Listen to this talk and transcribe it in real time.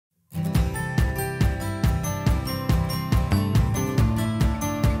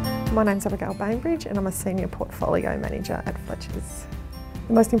My name's Abigail Bainbridge and I'm a Senior Portfolio Manager at Fletchers.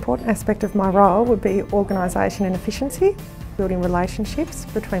 The most important aspect of my role would be organisation and efficiency, building relationships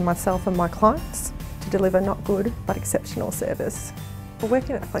between myself and my clients to deliver not good but exceptional service.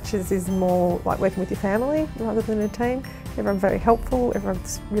 Working at Fletchers is more like working with your family rather than a team. Everyone's very helpful,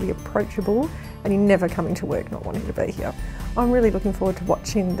 everyone's really approachable, and you're never coming to work not wanting to be here. I'm really looking forward to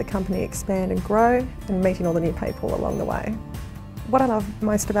watching the company expand and grow and meeting all the new people along the way. What I love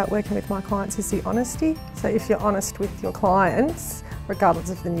most about working with my clients is the honesty. So if you're honest with your clients, regardless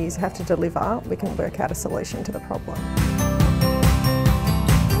of the news you have to deliver, we can work out a solution to the problem.